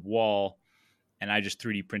thing on the wall, and I just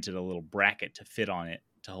 3D printed a little bracket to fit on it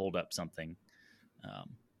to hold up something.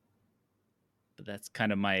 But that's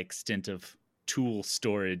kind of my extent of tool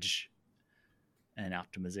storage and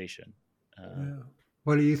optimization.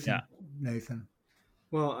 What do you think, Nathan?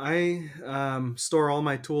 Well, I store all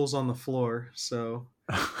my tools on the floor, so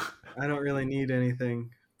I don't really need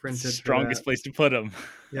anything printed. Strongest place to put them.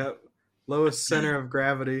 Yep. Lowest center of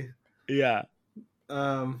gravity. Yeah.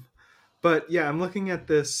 But yeah, I'm looking at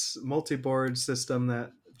this multi-board system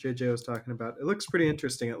that JJ was talking about. It looks pretty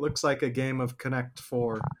interesting. It looks like a game of Connect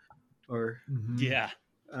 4 or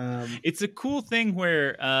It's a cool thing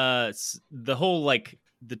where the whole like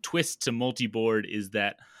the twist to multi-board is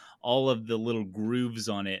that all of the little grooves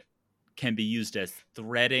on it can be used as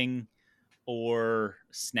threading or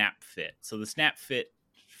snap fit. So the snap fit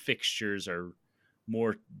fixtures are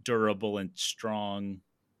more durable and strong,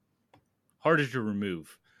 harder to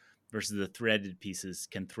remove, versus the threaded pieces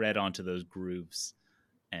can thread onto those grooves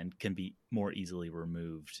and can be more easily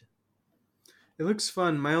removed. It looks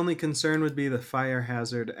fun. My only concern would be the fire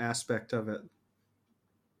hazard aspect of it.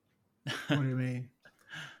 What do you mean?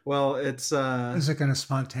 Well, it's is it going to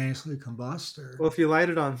spontaneously combust, or? Well, if you light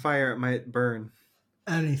it on fire, it might burn.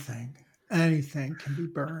 Anything can be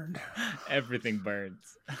burned. Everything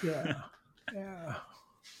burns. Yeah.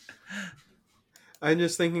 I'm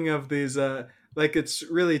just thinking of these, like it's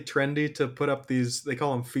really trendy to put up these, they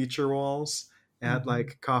call them feature walls at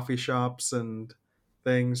like coffee shops and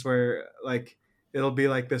things where like it'll be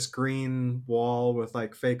like this green wall with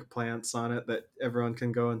like fake plants on it that everyone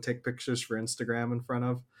can go and take pictures for Instagram in front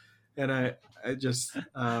of. And I just,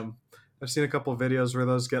 I've seen a couple of videos where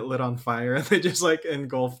those get lit on fire and they just like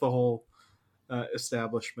engulf the whole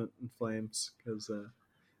establishment in flames because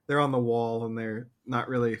they're on the wall and they're not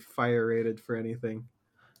really fire rated for anything.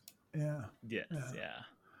 Yeah. Yes. Yeah.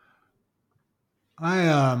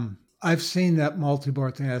 I've seen that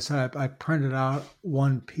multi-board thing. I printed out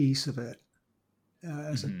one piece of it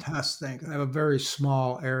as a test thing. I have a very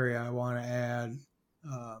small area I want to add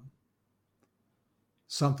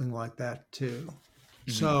something like that too.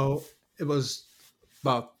 So it was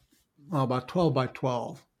about 12 by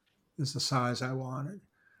 12 is the size I wanted.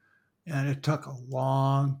 And it took a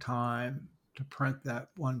long time to print that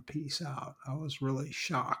one piece out. I was really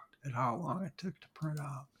shocked at how long it took to print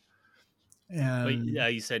out. And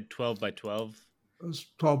wait, you said 12 by 12? It was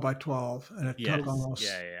 12 by 12. And it took almost,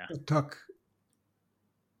 it took,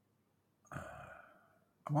 I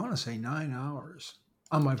want to say 9 hours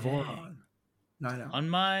on my Voron. 9 hours. On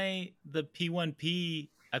the P1P,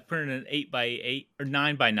 I printed an 8 by 8 or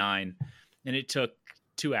 9 by 9, and it took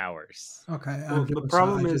 2 hours. Okay. Well, the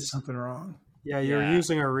problem is something wrong. Yeah, you're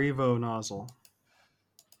using a Revo nozzle.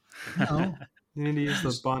 No. You need to use the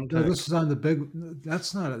Bontex. No, this is on the big,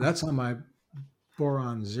 that's on my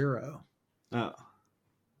Boron 0. Oh.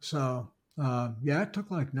 So, it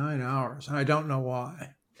took like 9 hours, and I don't know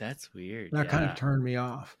why. That's weird. That kind of turned me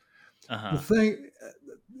off. Uh-huh. The thing,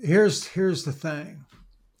 here's the thing.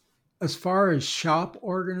 As far as shop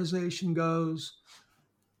organization goes,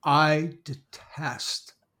 I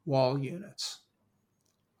detest wall units.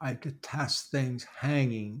 I detest things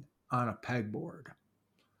hanging on a pegboard.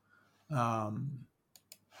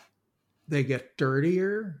 They get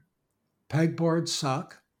dirtier. Pegboards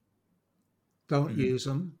suck. Don't use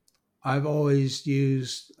them. I've always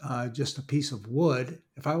used just a piece of wood.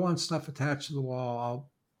 If I want stuff attached to the wall,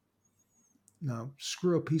 I'll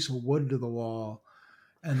screw a piece of wood to the wall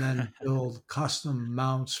and then build custom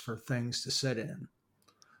mounts for things to sit in.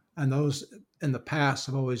 And those in the past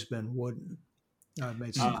have always been wooden. I've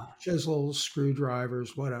made some chisels,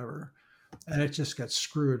 screwdrivers, whatever. And it just gets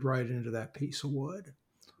screwed right into that piece of wood.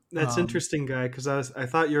 That's interesting, Guy, because I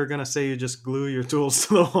thought you were going to say you just glue your tools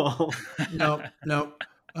to the wall. No.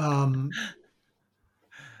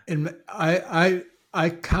 And I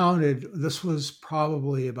counted, this was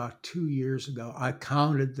probably about 2 years ago, I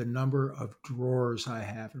counted the number of drawers I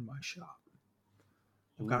have in my shop.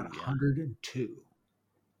 I've got 102.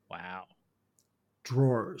 Wow.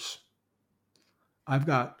 Drawers. I've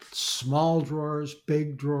got small drawers,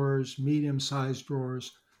 big drawers, medium-sized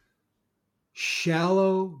drawers,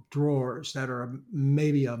 shallow drawers that are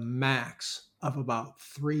maybe a max of about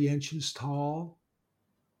 3 inches tall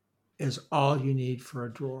is all you need for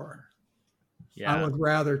a drawer. Yeah. I would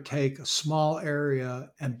rather take a small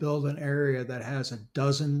area and build an area that has a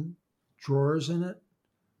dozen drawers in it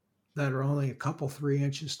that are only a couple 3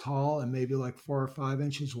 inches tall and maybe like 4 or 5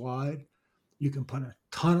 inches wide. You can put a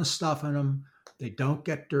ton of stuff in them. They don't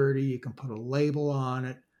get dirty. You can put a label on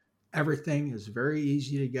it. Everything is very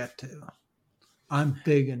easy to get to. I'm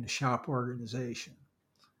big into shop organization.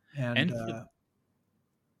 And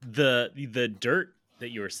the dirt that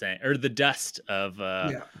you were saying, or the dust of,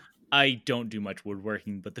 I don't do much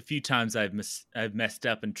woodworking, but the few times I've messed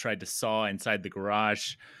up and tried to saw inside the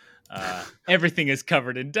garage, everything is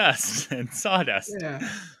covered in dust and sawdust.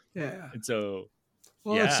 Yeah. And so,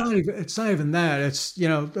 it's not even that. It's,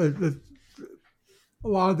 a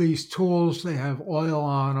lot of these tools, they have oil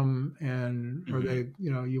on them, and or they,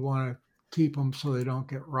 you want to keep them so they don't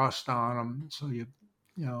get rust on them. So you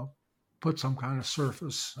put some kind of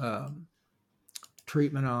surface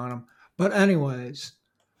treatment on them. But anyways,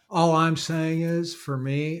 all I'm saying is, for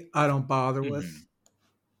me, I don't bother with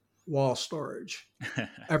wall storage.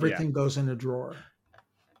 Everything goes in a drawer.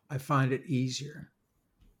 I find it easier.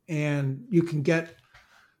 And you can get,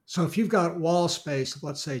 so if you've got wall space of,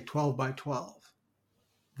 let's say, 12 by 12,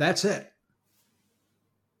 that's it.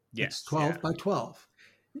 Yes. It's 12 by 12.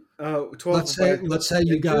 12 let's say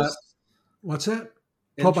you got, what's that?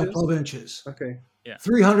 12 by 12 inches. Okay. Yeah.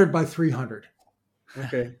 300 by 300.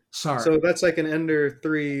 Okay. Sorry. So that's like an Ender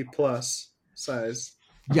 3 plus size.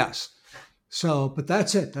 Yes. So, but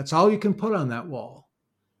that's it. That's all you can put on that wall.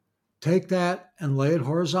 Take that and lay it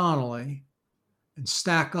horizontally and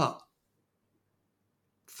stack up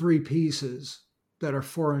 3 pieces that are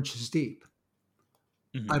 4 inches deep.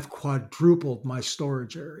 Mm-hmm. I've quadrupled my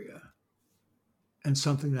storage area. And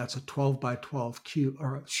something that's a 12 by 12 cube,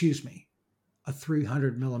 or excuse me, a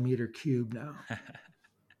 300 millimeter cube now.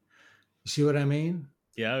 You see what I mean?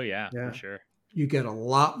 Yeah, oh yeah, for sure. You get a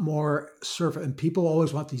lot more surface, and people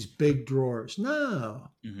always want these big drawers.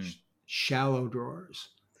 No, shallow drawers.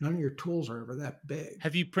 None of your tools are ever that big.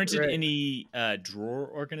 Have you printed any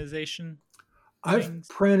drawer organization? I've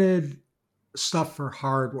printed stuff for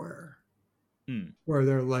hardware, where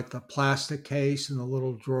they're like the plastic case and the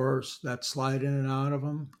little drawers that slide in and out of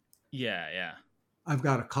them. Yeah, yeah. I've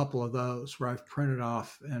got a couple of those where I've printed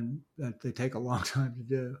off, and that they take a long time to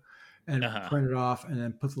do, and print it off and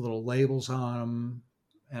then put the little labels on them,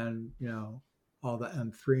 and all the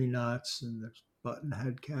M3 nuts, and there's button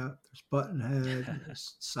head cap, there's button head, and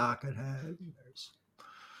there's socket head, and there's,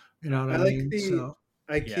 what I mean?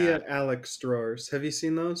 Like the IKEA Alex drawers. Have you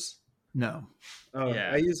seen those? No. Oh,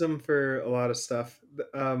 I use them for a lot of stuff.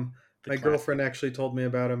 My girlfriend actually told me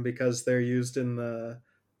about them because they're used in the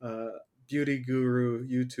beauty guru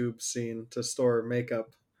YouTube scene to store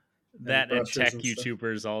makeup. And tech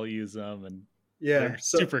YouTubers all use them, and they're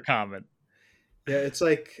so, super common. Yeah, it's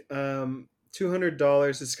like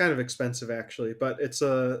 $200. It's kind of expensive actually, but it's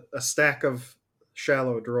a stack of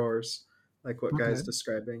shallow drawers, like what Guy's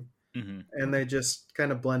describing, and they just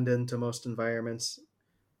kind of blend into most environments.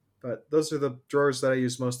 But those are the drawers that I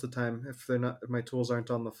use most of the time. If my tools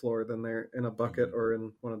aren't on the floor, then they're in a bucket or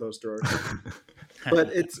in one of those drawers.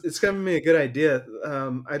 But it's given me a good idea.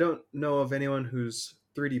 I don't know of anyone who's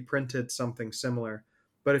 3D printed something similar.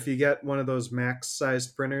 But if you get one of those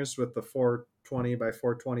max-sized printers with the 420 by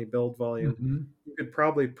 420 build volume, you could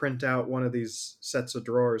probably print out one of these sets of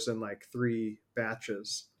drawers in like 3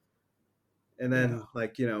 batches. And then,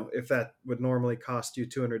 if that would normally cost you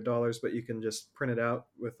 $200, but you can just print it out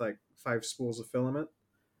with like 5 spools of filament,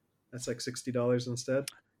 that's like $60 instead.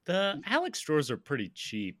 The Alex drawers are pretty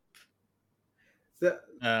cheap.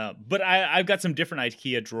 But I've got some different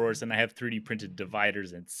IKEA drawers, and I have 3D printed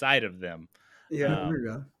dividers inside of them. Yeah, there you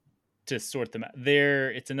go. To sort them out.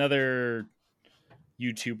 It's another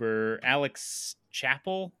YouTuber, Alex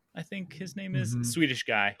Chappell, I think his name is, Swedish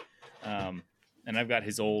guy. And I've got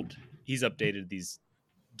he's updated these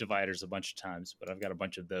dividers a bunch of times, but I've got a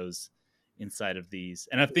bunch of those inside of these.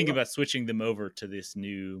 And I'm thinking about switching them over to this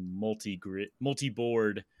new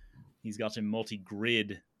multi-board. He's got a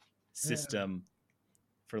multi-grid system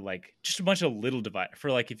for like just a bunch of little dividers. For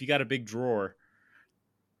like if you got a big drawer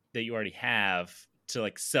that you already have, to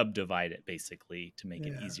like subdivide it basically to make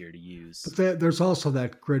it easier to use. But there's also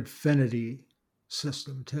that Gridfinity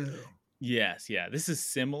system too. Yes, yeah. This is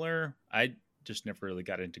similar. I just never really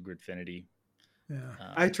got into Gridfinity. Yeah,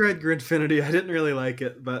 I tried Gridfinity. I didn't really like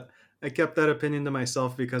it, but I kept that opinion to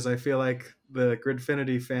myself because I feel like the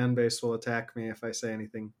Gridfinity fan base will attack me if I say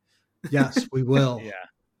anything. Yes, we will.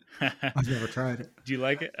 Yeah. I've never tried it. Do you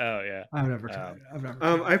like it? Oh yeah. I've never tried it.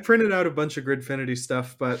 I printed out a bunch of Gridfinity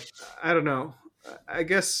stuff, but I don't know. I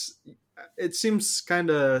guess it seems kind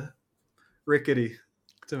of rickety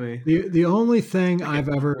to me. The only thing I've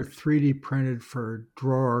ever 3D printed for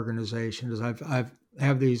drawer organization is I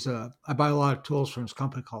have these. I buy a lot of tools from this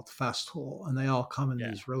company called Festool, and they all come in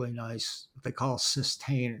these really nice, what they call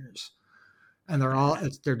sustainers, and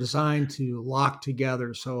they're designed to lock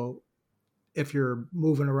together. So if you're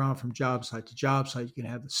moving around from job site to job site, you can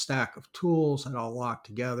have the stack of tools that all lock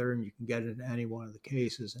together, and you can get it in any one of the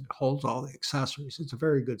cases, and it holds all the accessories. It's a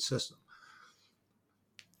very good system.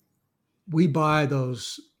 We buy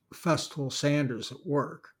those Festool sanders at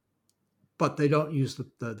work, but they don't use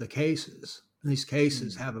the cases. And these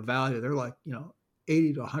cases have a value. They're like, $80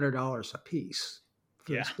 to $100 a piece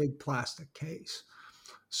for this big plastic case.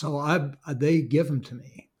 So they give them to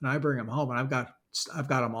me, and I bring them home, and I've got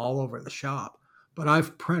them all over the shop. But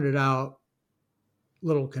I've printed out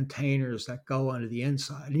little containers that go under the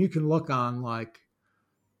inside, and you can look on like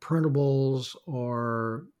Printables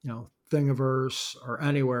or Thingiverse or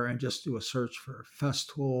anywhere and just do a search for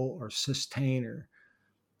Festool or Sustainer,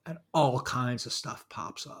 and all kinds of stuff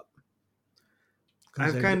pops up. I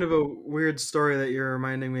have kind of a weird story that you're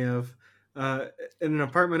reminding me of. In an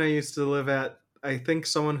apartment I used to live at, I think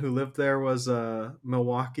someone who lived there was a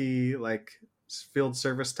Milwaukee like field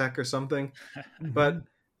service tech or something. But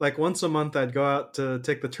like once a month I'd go out to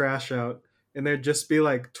take the trash out, and there'd just be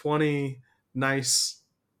like 20 nice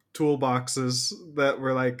toolboxes that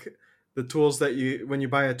were like the tools that when you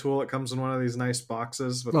buy a tool, it comes in one of these nice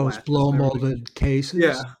boxes with those blow molded cases.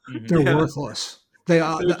 Yeah, they're worthless.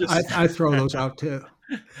 I throw those out too.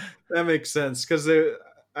 That makes sense because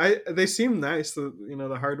they seem nice.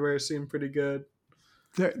 The hardware seemed pretty good.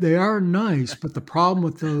 They are nice, but the problem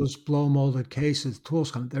with those blow molded cases,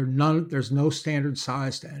 tools there's no standard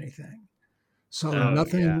size to anything. So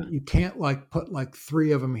nothing, you can't like put like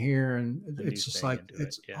 3 of them here, and it's just like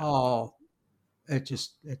it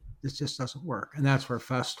just doesn't work. And that's where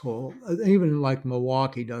Festool, even like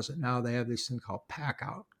Milwaukee does it now. They have these things called pack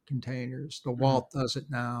out containers. DeWalt does it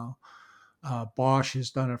now. Bosch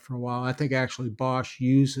has done it for a while. I think actually Bosch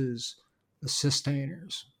uses the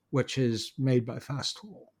Systainers, which is made by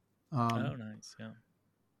Festool. Nice. Yeah.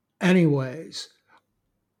 Anyways,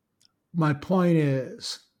 my point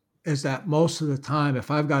is that most of the time,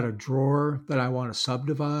 if I've got a drawer that I want to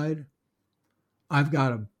subdivide, I've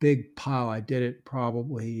got a big pile. I did it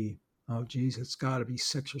probably, it's got to be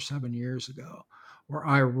 6 or 7 years ago, where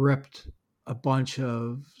I ripped a bunch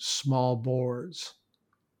of small boards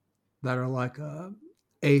that are like a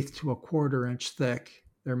 1/8 to 1/4 inch thick.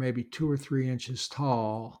 They're maybe 2 or 3 inches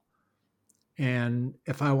tall. And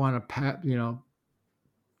if I want to,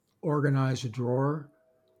 organize a drawer,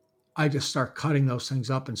 I just start cutting those things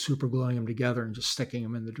up and super gluing them together and just sticking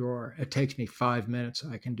them in the drawer. It takes me 5 minutes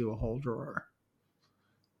and I can do a whole drawer.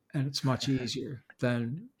 And it's much easier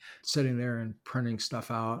than sitting there and printing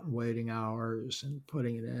stuff out and waiting hours and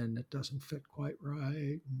putting it in. It doesn't fit quite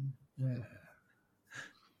right.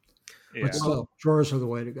 But still, drawers are the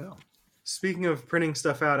way to go. Speaking of printing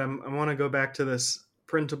stuff out, I want to go back to this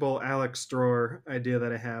printable Alex drawer idea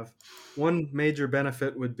that I have. One major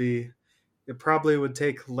benefit would be it probably would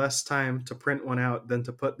take less time to print one out than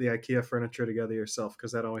to put the IKEA furniture together yourself,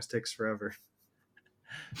 because that always takes forever.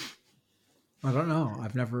 I don't know.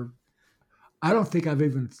 I don't think I've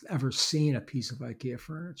even ever seen a piece of IKEA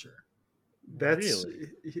furniture. That's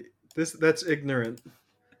ignorant.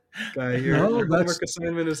 Guy, your homework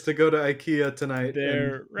assignment is to go to IKEA tonight.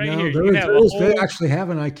 Here. They actually have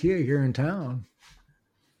an IKEA here in town.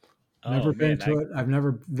 Never been to it. I've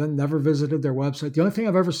never visited their website. The only thing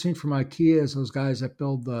I've ever seen from IKEA is those guys that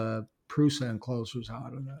build the Prusa enclosures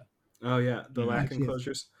out of it. Oh yeah, the LAC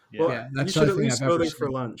enclosures. Yeah. Well, you should at least go there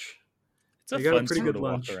for lunch. It's a fun, pretty good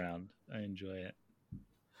walk around. I enjoy it.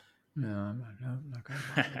 No, I'm not going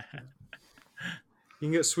to. You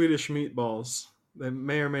can get Swedish meatballs. They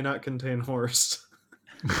may or may not contain horse.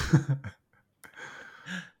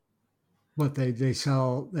 What they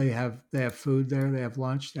sell? They have food there. They have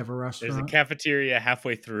lunch. They have a restaurant. There's a cafeteria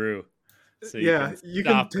halfway through, so you can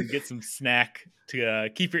stop and get some snack to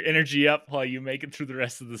keep your energy up while you make it through the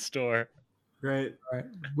rest of the store. Right.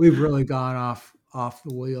 We've really gone off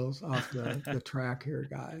the wheels, off the track here,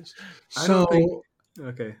 guys. So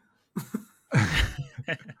okay.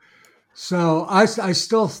 So I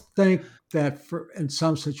still think that in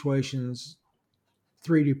some situations,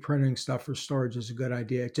 3D printing stuff for storage is a good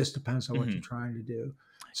idea. It just depends on what you're trying to do.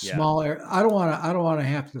 Small area. I don't want to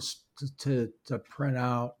have to print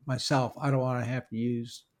out myself. I don't want to have to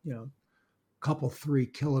use a couple 3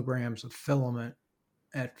 kilograms of filament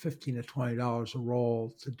at $15 to $20 a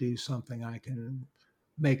roll to do something I can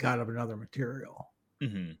make out of another material.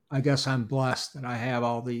 Mm-hmm. I guess I'm blessed that I have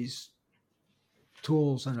all these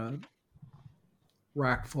tools and a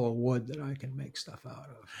rack full of wood that I can make stuff out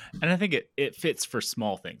of. And I think it fits for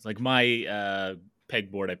small things. Like my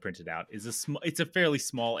pegboard I printed out it's a fairly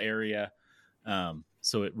small area.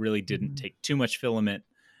 So it really didn't take too much filament,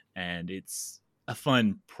 and it's a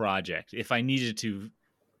fun project. If I needed to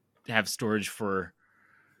have storage for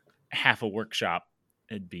half a workshop,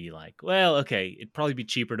 it'd be like, well, okay, it'd probably be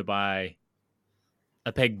cheaper to buy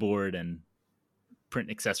a pegboard and print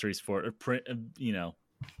accessories for it, or print,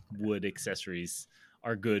 wood accessories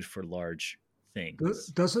are good for large things.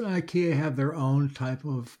 Doesn't IKEA have their own type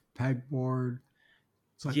of pegboard?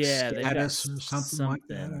 It's like Status or something like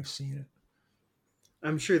that. I've seen it.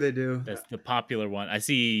 I'm sure they do. That's the popular one. I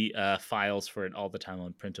see files for it all the time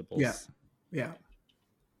on printables. Yeah.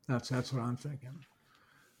 That's what I'm thinking.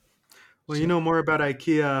 Well, you know more about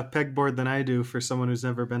IKEA pegboard than I do for someone who's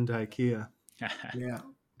never been to IKEA. Yeah.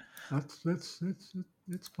 It's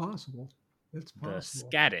possible. It's possible.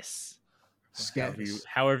 The Skatis.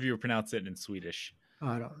 However you pronounce it in Swedish.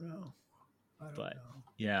 I don't know.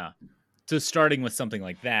 Yeah. So starting with something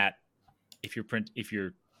like that, if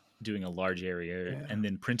you're doing a large area and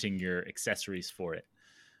then printing your accessories for it,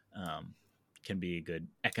 can be a good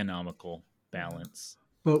economical balance.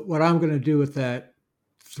 But what I'm going to do with that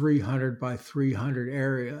 300 by 300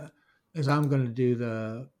 area is I'm going to do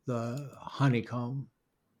the honeycomb,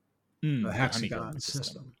 the hexagon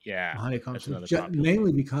system. Yeah, the honeycomb that's system,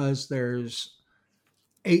 mainly because there's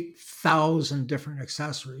 8,000 different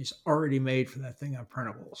accessories already made for that thing on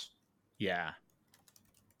printables. Yeah.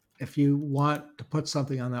 If you want to put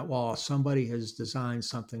something on that wall, somebody has designed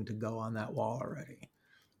something to go on that wall already.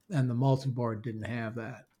 And the multi-board didn't have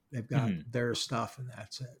that. They've got their stuff and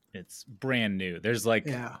that's it. It's brand new. There's like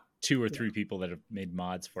 2 or 3 people that have made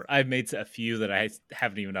mods for it. I've made a few that I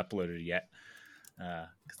haven't even uploaded yet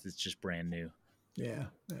because it's just brand new. Yeah.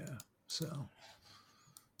 So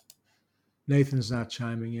Nathan's not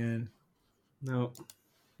chiming in. No.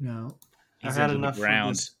 He's I had enough of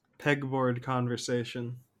this pegboard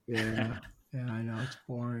conversation. Yeah, I know. It's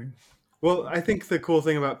boring. Well, I think the cool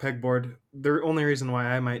thing about pegboard, the only reason why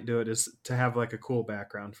I might do it is to have like a cool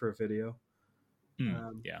background for a video.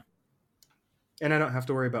 Yeah. And I don't have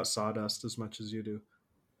to worry about sawdust as much as you do.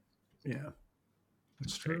 Yeah,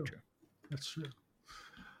 that's true. That's true.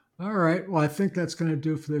 All right. Well, I think that's going to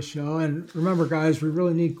do it for this show. And remember, guys, we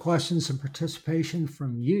really need questions and participation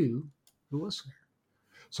from you, the listener.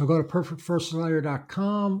 So go to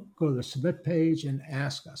perfectfirstlayer.com, go to the submit page and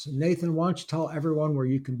ask us. And Nathan, why don't you tell everyone where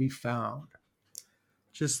you can be found?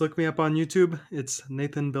 Just look me up on YouTube. It's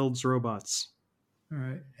Nathan Builds Robots. All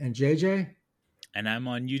right. And JJ? And I'm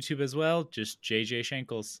on YouTube as well, just JJ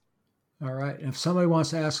Shankles. All right. And if somebody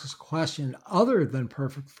wants to ask us a question other than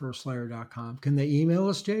perfectfirstlayer.com, can they email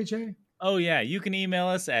us, JJ? Oh, yeah. You can email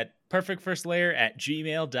us at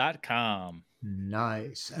perfectfirstlayer@gmail.com.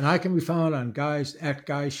 Nice. And I can be found on Guys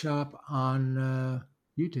Shop on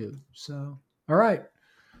YouTube. So, all right.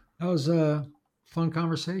 That was a fun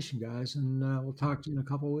conversation, guys. And we'll talk to you in a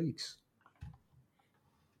couple of weeks.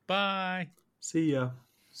 Bye. See ya.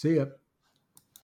 See ya.